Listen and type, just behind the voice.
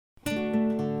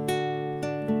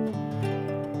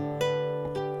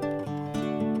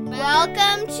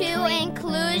Welcome to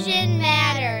Inclusion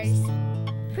Matters,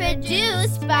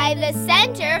 produced by the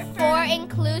Center for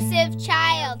Inclusive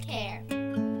Childcare,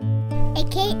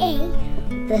 aka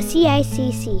the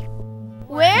CICC.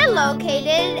 We're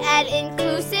located at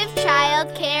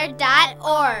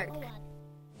inclusivechildcare.org.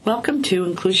 Welcome to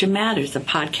Inclusion Matters, a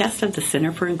podcast of the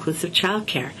Center for Inclusive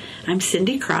Childcare. I'm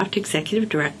Cindy Croft, Executive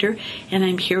Director, and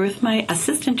I'm here with my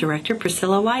Assistant Director,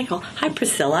 Priscilla Weigel. Hi,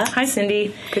 Priscilla. Hi,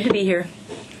 Cindy. Good to be here.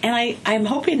 And I'm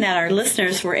hoping that our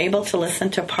listeners were able to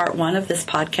listen to part one of this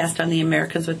podcast on the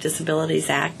Americans with Disabilities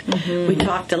Act. Mm-hmm. We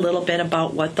talked a little bit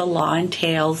about what the law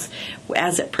entails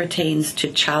as it pertains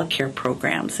to child care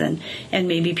programs. And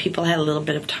maybe people had a little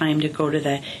bit of time to go to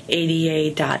the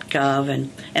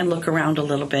ADA.gov and look around a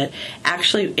little bit.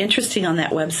 Actually, interesting on that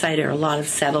website are a lot of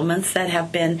settlements that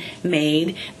have been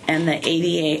made, and the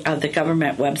ADA, the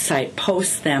government website,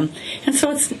 posts them. And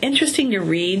so it's interesting to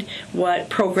read what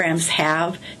programs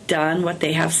have done, what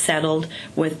they have settled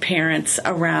with parents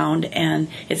around, and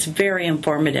it's very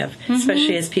informative,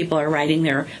 especially as people are writing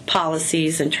their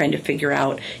policies and trying to figure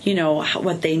out,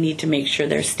 what they need to make sure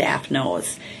their staff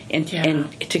knows and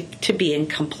to be in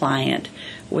compliant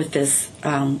with this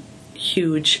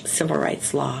huge civil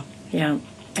rights law. Yeah,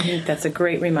 I think that's a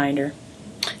great reminder.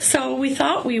 So we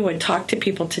thought we would talk to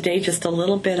people today just a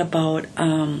little bit about,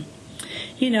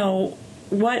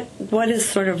 what is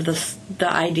sort of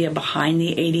the idea behind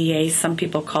the ADA. Some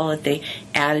people call it the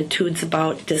Attitudes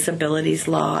About Disabilities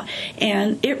Law,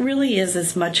 and it really is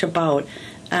as much about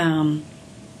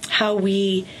how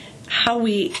we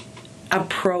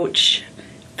approach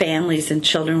families and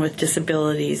children with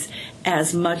disabilities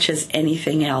as much as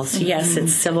anything else. Mm-hmm. Yes,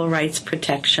 it's civil rights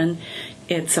protection.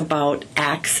 It's about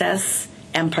access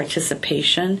and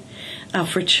participation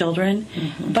for children,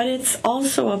 but it's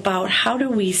also about how do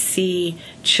we see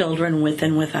children with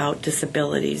and without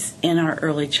disabilities in our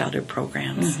early childhood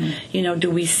programs. Mm-hmm. Do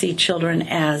we see children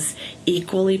as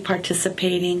equally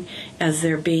participating, as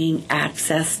there being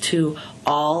access to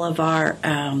all of our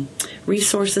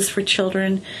resources for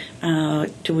children?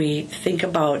 Do we think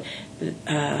about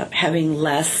having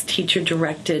less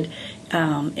teacher-directed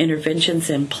interventions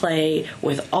in play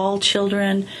with all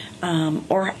children,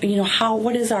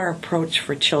 what is our approach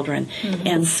for children? Mm-hmm.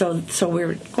 And so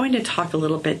we're going to talk a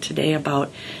little bit today about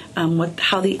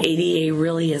how the ADA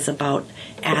really is about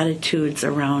attitudes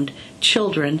around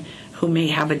children who may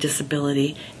have a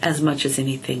disability as much as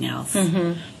anything else.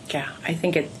 Mm-hmm. Yeah, I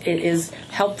think it is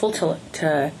helpful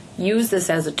to use this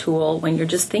as a tool when you're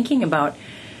just thinking about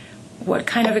what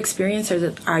kind of experience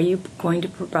are you going to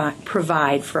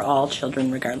provide for all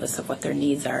children, regardless of what their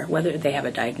needs are, whether they have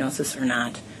a diagnosis or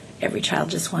not. Every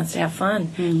child just wants to have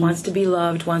fun, wants to be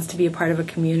loved, wants to be a part of a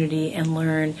community and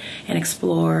learn and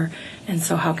explore. And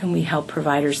so how can we help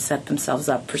providers set themselves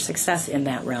up for success in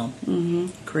that realm? Mm-hmm.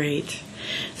 Great.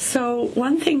 So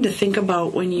one thing to think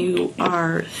about when you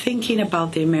are thinking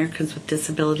about the Americans with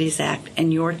Disabilities Act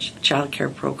and your child care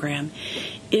program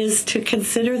is to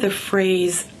consider the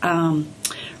phrase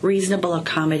reasonable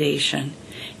accommodation.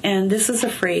 And this is a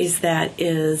phrase that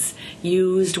is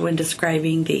used when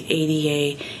describing the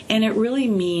ADA, and it really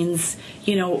means,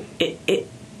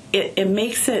 it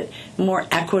makes it more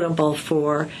equitable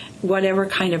for whatever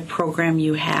kind of program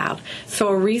you have. So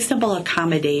a reasonable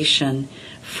accommodation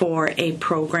for a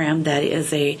program that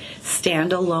is a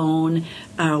standalone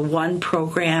one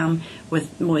program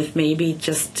with maybe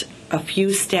just a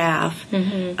few staff,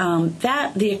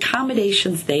 that the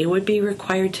accommodations they would be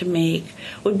required to make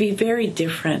would be very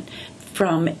different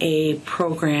from a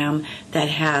program that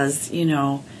has,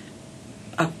 a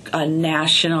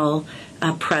national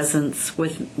presence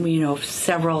with,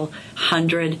 several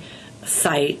hundred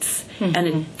sites and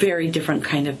a very different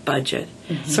kind of budget.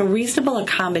 Mm-hmm. So reasonable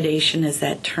accommodation is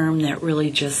that term that really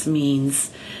just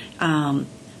means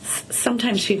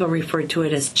sometimes people refer to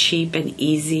it as cheap and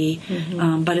easy,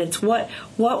 but it's what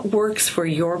works for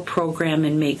your program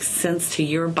and makes sense to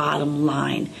your bottom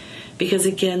line. Because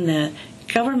again, the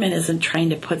government isn't trying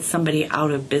to put somebody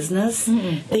out of business.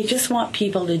 Mm-mm. They just want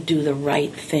people to do the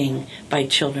right thing by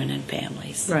children and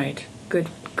families. Right.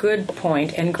 Good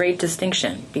point and great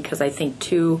distinction, because I think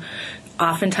too,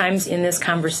 oftentimes in this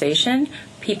conversation,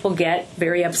 people get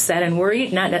very upset and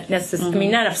worried, not necessarily,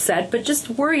 not upset, but just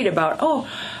worried about,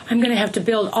 I'm going to have to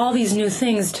build all these new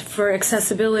things for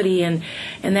accessibility, and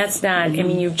that's not,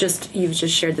 you've just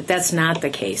shared that that's not the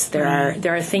case. There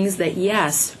are things that,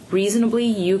 yes, reasonably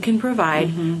you can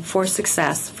provide for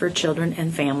success for children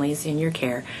and families in your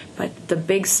care, but the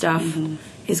big stuff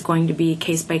is going to be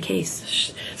case by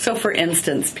case. So, for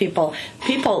instance, people,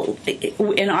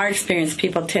 in our experience,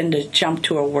 people tend to jump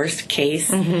to a worst case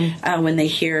when they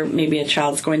hear maybe a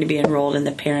child's going to be enrolled and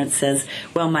the parent says,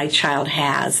 well, my child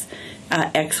has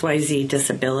XYZ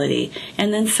disability.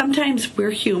 And then sometimes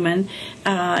we're human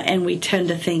and we tend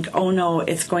to think, oh no,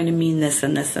 it's going to mean this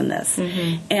and this and this.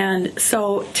 And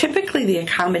so typically the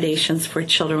accommodations for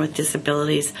children with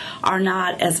disabilities are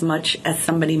not as much as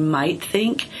somebody might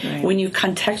think when you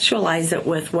contextualize it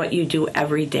with what you do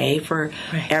every day for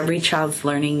every child's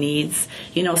learning needs.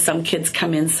 You know, some kids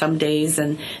come in some days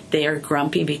and they are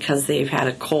grumpy because they've had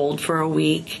a cold for a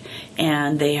week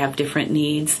and they have different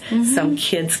needs. Some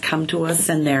kids come to us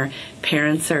and their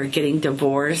parents are getting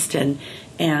divorced and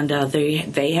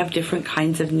they have different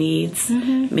kinds of needs.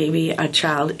 Maybe a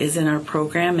child is in our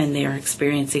program and they are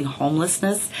experiencing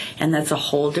homelessness, and that's a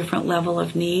whole different level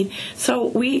of need. So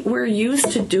we're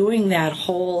used to doing that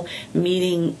whole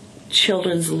meeting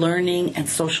children's learning and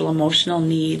social emotional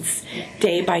needs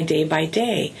day by day by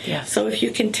day. So if you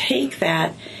can take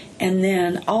that and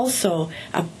then also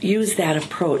use that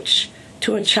approach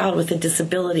to a child with a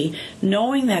disability,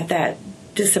 knowing that that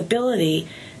disability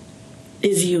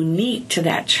is unique to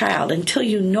that child. Until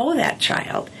you know that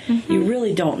child, you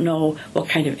really don't know what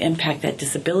kind of impact that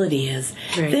disability is.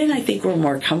 Then I think we're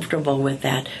more comfortable with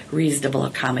that reasonable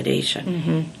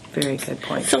accommodation. Very good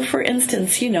point. So, for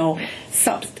instance, you know,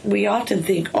 we often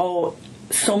think, oh,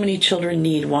 so many children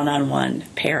need one-on-one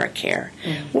paracare.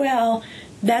 Well,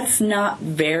 that's not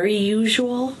very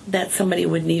usual that somebody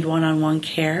would need one-on-one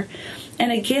care.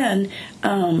 And again,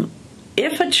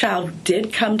 if a child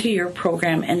did come to your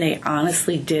program and they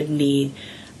honestly did need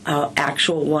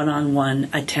actual one-on-one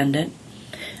attendant,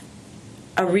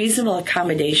 a reasonable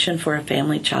accommodation for a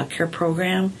family child care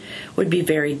program would be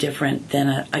very different than,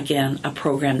 a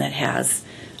program that has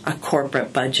a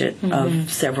corporate budget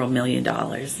of several $million.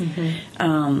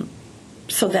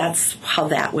 So that's how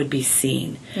that would be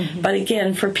seen. But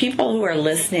again, for people who are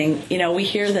listening, you know, we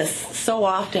hear this so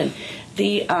often.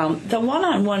 The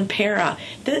one-on-one para,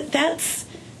 that's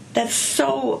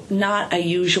so not a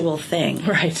usual thing.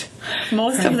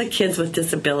 Most of the kids with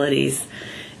disabilities,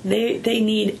 they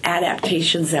need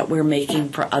adaptations that we're making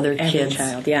for other kids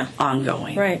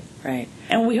ongoing.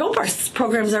 And we hope our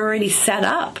programs are already set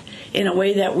up in a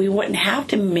way that we wouldn't have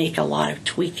to make a lot of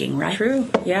tweaking, right? True,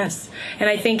 yes. And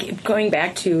I think going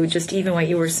back to just even what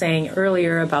you were saying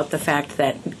earlier about the fact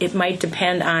that it might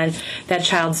depend on that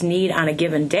child's need on a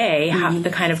given day, how, the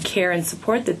kind of care and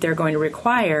support that they're going to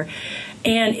require.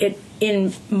 And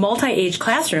in multi-age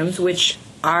classrooms, which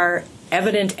are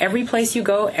evident every place you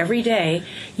go, every day,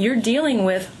 you're dealing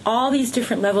with all these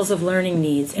different levels of learning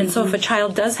needs. And so if a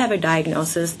child does have a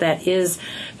diagnosis that is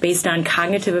based on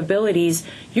cognitive abilities,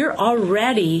 you're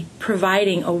already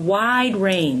providing a wide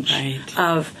range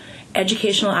of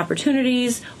educational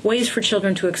opportunities, ways for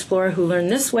children to explore who learn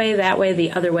this way, that way,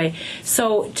 the other way.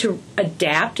 So to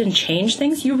adapt and change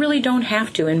things, you really don't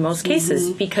have to in most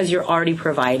cases because you're already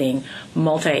providing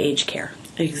multi-age care.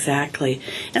 Exactly.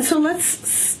 And so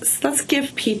let's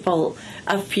give people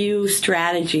a few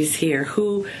strategies here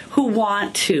who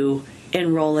want to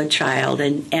enroll a child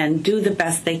and do the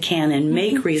best they can and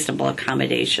make reasonable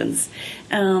accommodations.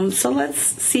 So let's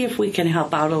see if we can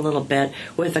help out a little bit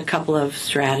with a couple of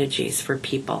strategies for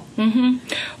people.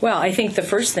 Well, I think the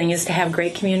first thing is to have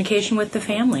great communication with the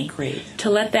family. To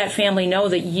let that family know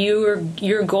that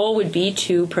your goal would be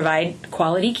to provide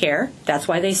quality care. That's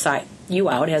why they sought you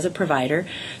out as a provider.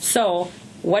 So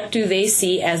what do they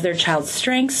see as their child's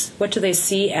strengths? What do they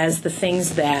see as the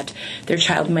things that their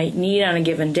child might need on a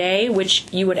given day, which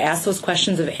you would ask those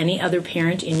questions of any other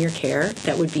parent in your care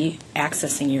that would be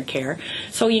accessing your care.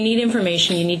 So you need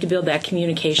information. You need to build that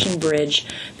communication bridge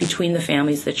between the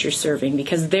families that you're serving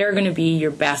because they're going to be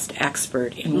your best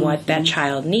expert in what that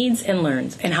child needs and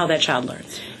learns and how that child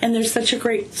learns. And there's such a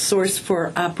great source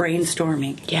for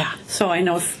brainstorming. So I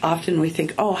know often we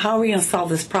think, oh, how are we going to solve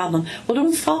this problem? Well,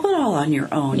 don't solve it all on your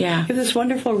own. You have this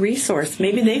wonderful resource.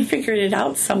 Maybe they figured it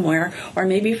out somewhere, or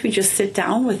maybe if we just sit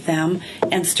down with them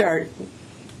and start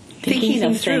thinking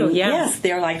of things. Yes,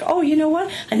 they're like, oh, you know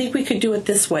what? I think we could do it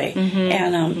this way.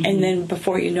 And then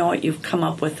before you know it, you've come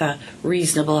up with a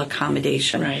reasonable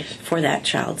accommodation for that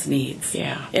child's needs.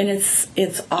 And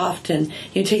it's often,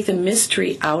 you take the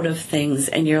mystery out of things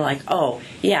and you're like, oh,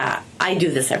 yeah, I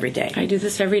do this every day. I do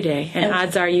this every day. And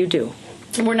odds are you do.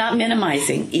 We're not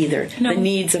minimizing either the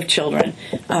needs of children.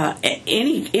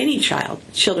 Any child,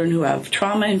 children who have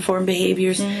trauma-informed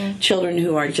behaviors, children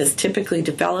who are just typically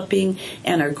developing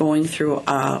and are going through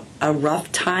a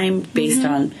rough time based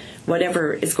on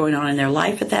whatever is going on in their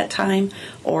life at that time,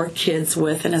 or kids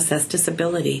with an assessed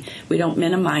disability. We don't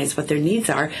minimize what their needs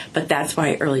are, but that's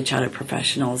why early childhood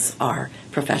professionals are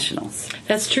professionals.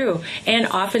 That's true. And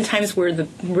oftentimes we're the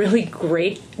really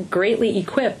greatly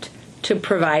equipped to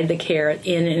provide the care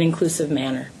in an inclusive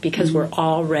manner because we're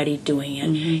already doing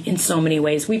it in so many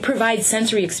ways. We provide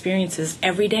sensory experiences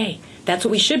every day. That's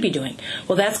what we should be doing.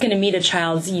 Well, that's going to meet a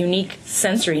child's unique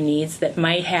sensory needs that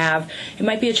might have, it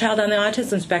might be a child on the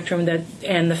autism spectrum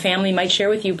and the family might share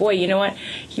with you, boy, you know what,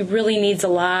 he really needs a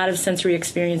lot of sensory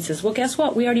experiences. Well, guess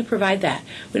what? We already provide that.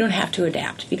 We don't have to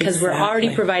adapt because we're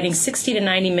already providing 60 to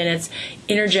 90 minutes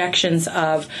interjections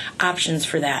of options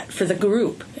for that, for the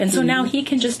group. And so now he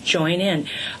can just join in.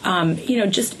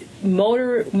 Just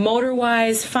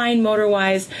motor-wise, fine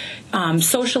motor-wise,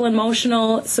 social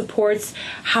emotional supports.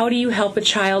 How do you help a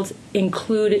child be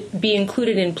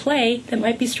included in play that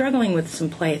might be struggling with some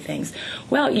play things?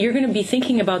 Well, you're going to be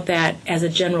thinking about that as a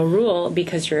general rule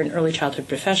because you're an early childhood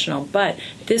professional. But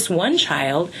this one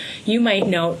child, you might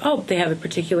know, they have a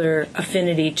particular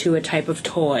affinity to a type of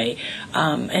toy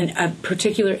and a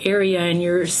particular area in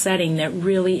your setting that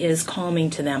really is calming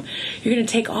to them. You're going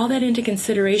to take all that into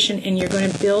consideration and you're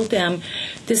going to build them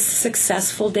this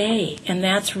successful day. And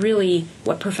that's really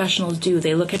what professionals do.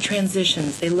 They look at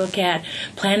transitions. They look at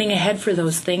planning ahead for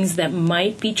those things that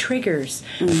might be triggers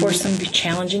for some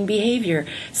challenging behavior,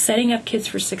 setting up kids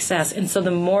for success. And so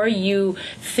the more you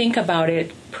think about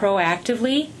it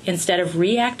proactively instead of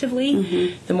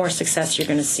reactively, the more success you're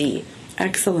going to see.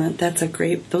 Excellent. Those are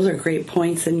great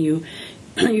points. And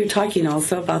you're talking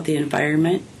also about the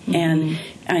environment. And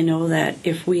I know that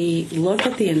if we look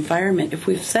at the environment, if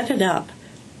we've set it up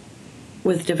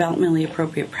with developmentally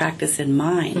appropriate practice in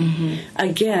mind,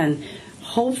 again,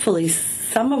 hopefully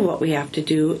some of what we have to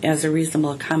do as a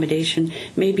reasonable accommodation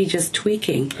may be just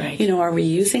tweaking. Right. Are we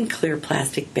using clear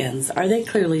plastic bins? Are they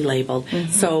clearly labeled?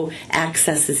 So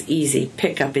access is easy,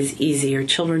 pickup is easier.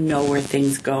 Children know where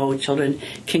things go. Children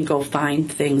can go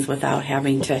find things without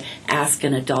having to ask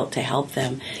an adult to help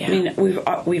them. Yeah. I mean,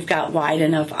 we've got wide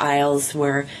enough aisles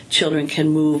where children can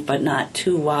move, but not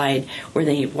too wide where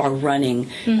they are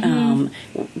running.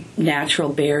 Natural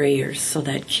barriers so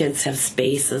that kids have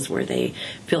spaces where they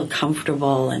feel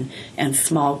comfortable and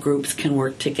small groups can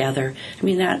work together. I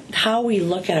mean, how we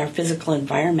look at our physical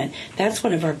environment, that's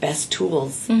one of our best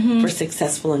tools for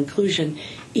successful inclusion,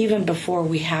 even before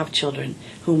we have children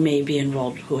who may be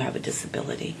enrolled who have a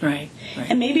disability. Right.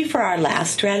 And maybe for our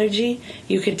last strategy,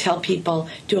 you could tell people,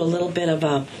 do a little bit of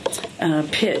a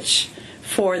pitch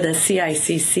for the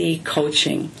CICC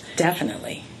coaching.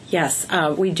 Definitely. Yes.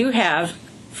 We do have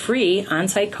free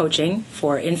on-site coaching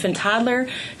for infant, toddler,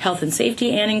 health and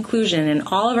safety, and inclusion. And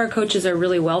all of our coaches are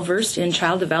really well-versed in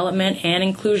child development and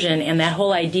inclusion and that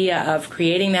whole idea of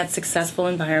creating that successful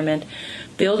environment,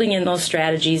 building in those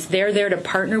strategies. They're there to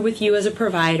partner with you as a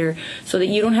provider so that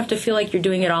you don't have to feel like you're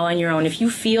doing it all on your own. If you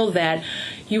feel that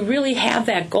you really have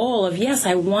that goal of, yes,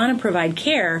 I want to provide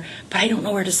care, but I don't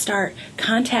know where to start,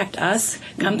 contact us.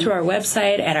 Come through our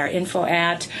website at our info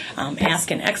at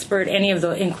Ask an Expert, any of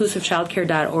the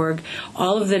inclusivechildcare.org.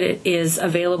 All of it is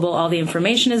available. All the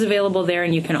information is available there,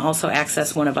 and you can also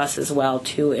access one of us as well,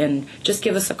 too. And just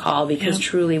give us a call because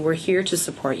truly we're here to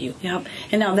support you. Yep.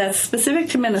 And now that's specific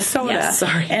to Minnesota. Yes,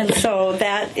 sorry. And so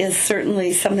that is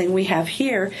certainly something we have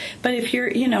here. But if you're,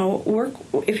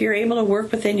 if you're able to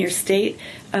work within your state,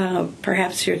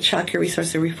 perhaps your child care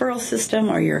resource and referral system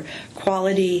or your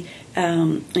quality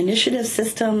initiative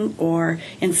system or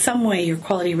in some way your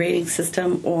quality rating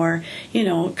system or,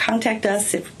 contact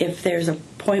us if there's a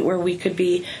point where we could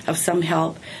be of some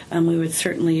help. We would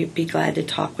certainly be glad to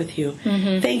talk with you.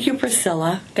 Thank you,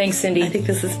 Priscilla. Thanks, Cindy. I think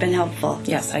this has been helpful.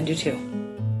 Yes, I do too.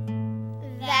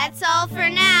 That's all for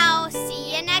now.